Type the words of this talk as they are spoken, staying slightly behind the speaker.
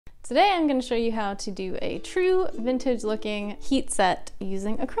Today I'm going to show you how to do a true vintage looking heat set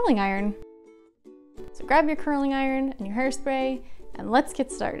using a curling iron. So grab your curling iron and your hairspray and let's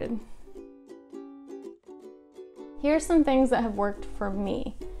get started. Here's some things that have worked for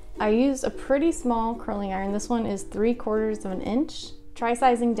me. I used a pretty small curling iron. This one is 3/4 of an inch. Try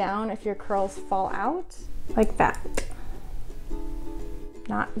sizing down if your curls fall out, like that.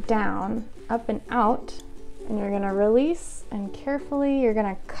 Not down, up and out. And you're gonna release and carefully you're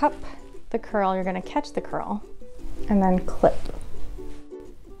gonna cup the curl, you're gonna catch the curl and then clip.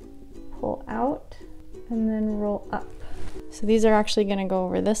 Pull out and then roll up. So these are actually gonna go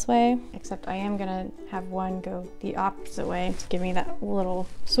over this way, except I am gonna have one go the opposite way to give me that little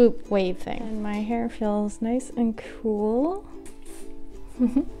swoop wave thing. And my hair feels nice and cool.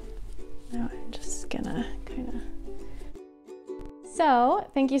 Now I'm just gonna kinda. So,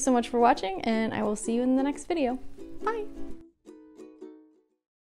 thank you so much for watching and I will see you in the next video. Bye!